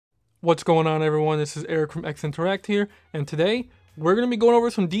What's going on, everyone? This is Eric from X Interact here, and today we're going to be going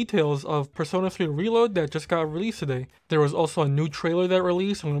over some details of Persona 3 Reload that just got released today. There was also a new trailer that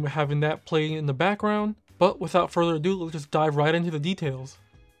released, and I'm going to be having that play in the background. But without further ado, let's just dive right into the details.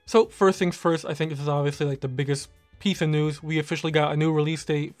 So first things first, I think this is obviously like the biggest piece of news. We officially got a new release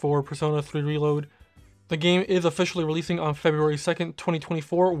date for Persona 3 Reload. The game is officially releasing on February 2nd,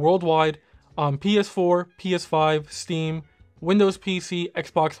 2024 worldwide on PS4, PS5, Steam, Windows PC,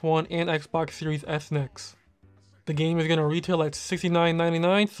 Xbox One, and Xbox Series S and X. The game is going to retail at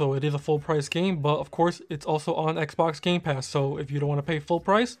 $69.99, so it is a full price game, but of course it's also on Xbox Game Pass, so if you don't want to pay full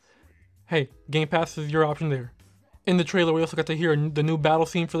price, hey, Game Pass is your option there. In the trailer we also got to hear the new battle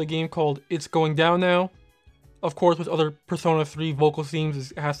theme for the game called It's Going Down Now. Of course, with other Persona 3 vocal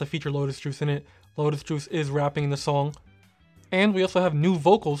themes, it has to feature Lotus Juice in it. Lotus Juice is rapping in the song. And we also have new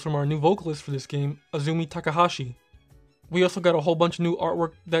vocals from our new vocalist for this game, Azumi Takahashi. We also got a whole bunch of new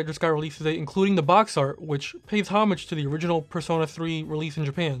artwork that just got released today, including the box art, which pays homage to the original Persona 3 release in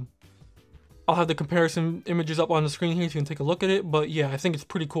Japan. I'll have the comparison images up on the screen here so you can take a look at it, but yeah, I think it's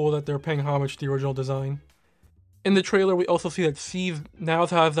pretty cool that they're paying homage to the original design. In the trailer, we also see that Steve now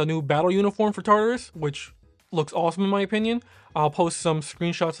has a new battle uniform for Tartarus, which looks awesome in my opinion. I'll post some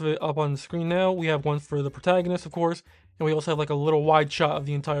screenshots of it up on the screen now. We have one for the protagonist, of course, and we also have like a little wide shot of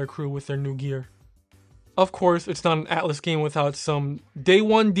the entire crew with their new gear. Of course, it's not an Atlus game without some Day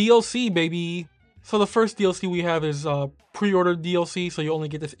 1 DLC, baby! So the first DLC we have is pre-order DLC, so you only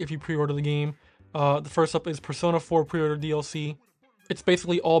get this if you pre-order the game. The first up is Persona 4 pre-order DLC. It's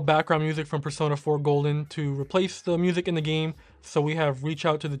basically all background music from Persona 4 Golden to replace the music in the game. So we have Reach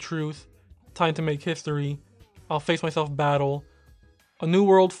Out to the Truth, Time to Make History, I'll Face Myself Battle, A New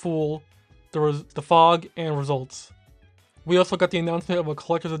World Fool, The Fog, and Results. We also got the announcement of a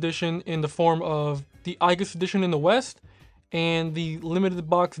collector's edition in the form of the August edition in the West and the limited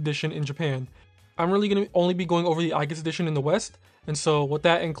box edition in Japan. I'm really going to only be going over the August edition in the West, and so what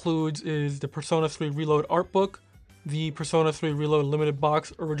that includes is the Persona 3 Reload art book, the Persona 3 Reload limited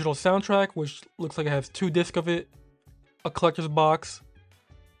box original soundtrack, which looks like it has 2 discs of it, a collector's box,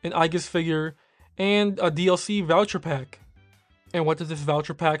 an August figure, and a DLC voucher pack. And what does this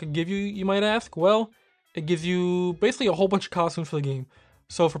voucher pack give you, you might ask? Well, it gives you basically a whole bunch of costumes for the game.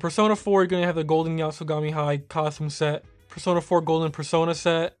 So for Persona 4, you're going to have the Golden Yasogami High costume set, Persona 4 Golden Persona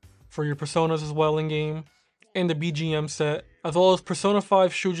set for your Personas as well in-game, and the BGM set, as well as Persona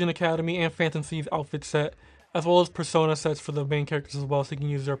 5 Shujin Academy and Phantom Thieves outfit set, as well as Persona sets for the main characters as well so you can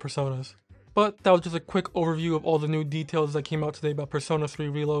use their Personas. But that was just a quick overview of all the new details that came out today about Persona 3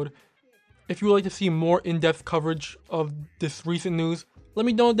 Reload. If you would like to see more in-depth coverage of this recent news, let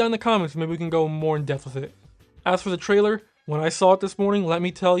me know down in the comments, maybe we can go more in depth with it. As for the trailer, when I saw it this morning, let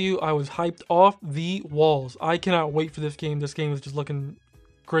me tell you, I was hyped off the walls. I cannot wait for this game. This game is just looking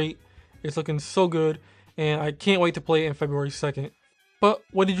great. It's looking so good, and I can't wait to play it on February 2nd. But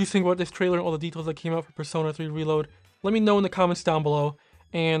what did you think about this trailer and all the details that came out for Persona 3 Reload? Let me know in the comments down below,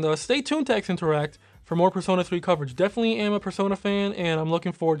 and stay tuned to X Interact for more Persona 3 coverage. Definitely am a Persona fan, and I'm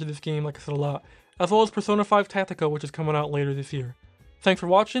looking forward to this game, like I said, a lot. As well as Persona 5 Tactica, which is coming out later this year. Thanks for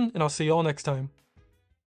watching, and I'll see you all next time.